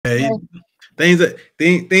Hey,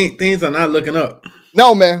 things are not looking up.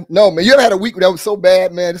 No, man. You ever had a week that was so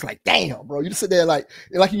bad, man? It's like, damn, bro. You just sit there like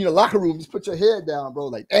in your locker room, just put your head down, bro.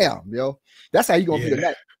 Like, damn, yo. That's how you gonna be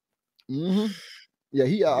tonight.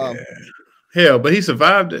 Yeah, hell, but he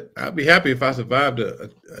survived it. I'd be happy if I survived a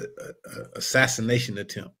assassination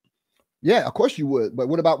attempt. Yeah, of course you would. But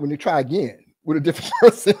what about when they try again with a different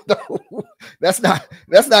person? Though? That's not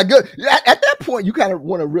good. At that point, you kind of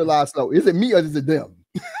want to realize, though, is it me or is it them?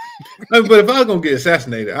 But if I was gonna get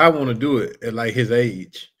assassinated, I want to do it at like his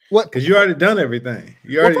age. What? Because you already done everything.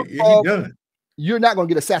 You done it. You're not gonna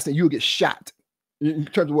get assassinated. You'll get shot. In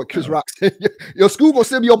terms of what Chris Rock said, your school gonna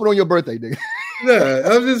still be open on your birthday, nigga. Yeah,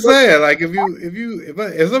 I'm just saying, like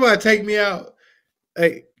if somebody take me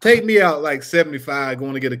out like 75,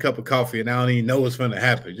 going to get a cup of coffee, and I don't even know what's gonna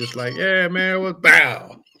happen. Just like, yeah, man, what's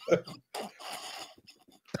bow?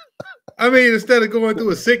 I mean, instead of going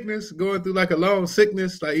through going through like a long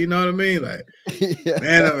sickness, like, you know what I mean? Like,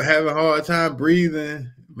 man, I'm having a hard time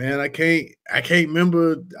breathing. Man, I can't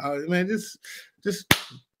remember. Man, just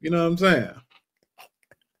you know what I'm saying?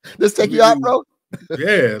 Let's take you out, bro.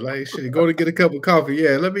 Yeah, like shit. Go to get a cup of coffee.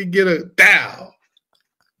 Yeah, let me get a down.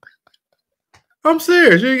 I'm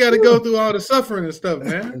serious. You ain't got to go through all the suffering and stuff,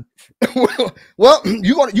 man. Well,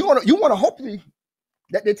 you want to hopefully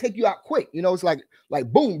that they take you out quick. You know, it's like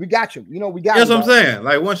boom, we got you. You know, we got. That's what I'm saying.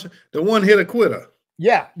 Like once the one hit a quitter.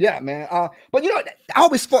 Yeah, man. But you know, I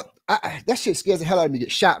always thought that shit scares the hell out of me to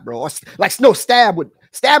get shot, bro. Like stabbing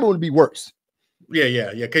would be worse.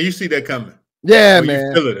 Yeah. Cause you see that coming. Yeah, man.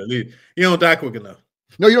 You feel it at least. You don't die quick enough.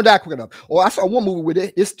 No, you don't die quick enough. Or I saw one movie with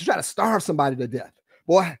it's to try to starve somebody to death.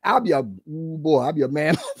 Boy, I'll be a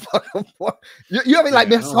man. You ever like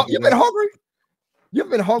been hungry?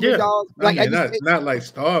 You've been hungry, dog. Like not like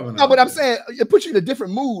starving. No, but I'm saying it puts you in a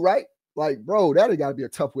different mood, right? Like, bro, that got to be a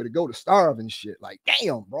tough way to go to starve and shit. Like,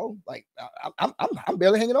 damn, bro. Like, I'm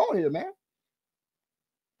barely hanging on here, man.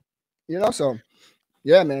 You know, so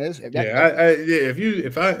yeah, man.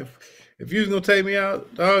 If you was gonna take me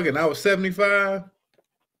out, dog, and I was 75,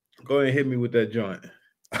 go ahead and hit me with that joint.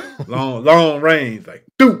 Long range, like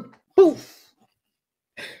doo.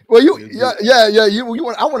 Well,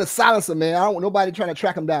 I want to silence him, man. I don't want nobody trying to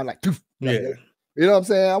track him down, like, yeah. You know what I'm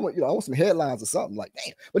saying? I want some headlines or something, like,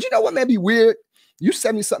 damn. But you know what, man, be weird. You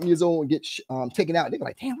 70-something years old and get taken out. They're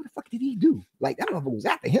like, damn, what the fuck did he do? Like, I don't know if it was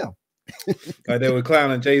after him. Like they were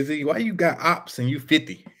clowning Jay-Z. Why you got ops and you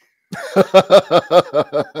 50?